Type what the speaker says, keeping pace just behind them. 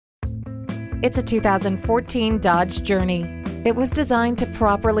It's a 2014 Dodge Journey. It was designed to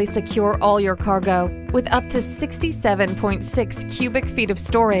properly secure all your cargo with up to 67.6 cubic feet of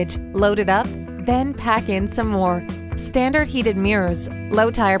storage. Load it up, then pack in some more. Standard heated mirrors, low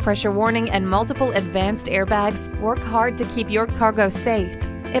tire pressure warning, and multiple advanced airbags work hard to keep your cargo safe.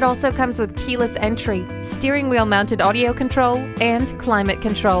 It also comes with keyless entry, steering wheel mounted audio control, and climate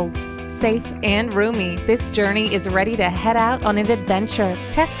control. Safe and roomy, this Journey is ready to head out on an adventure.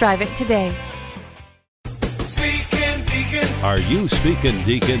 Test drive it today. Are you speaking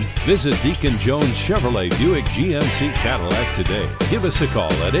Deacon? Visit Deacon Jones Chevrolet Buick GMC Cadillac today. Give us a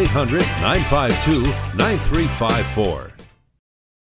call at 800-952-9354.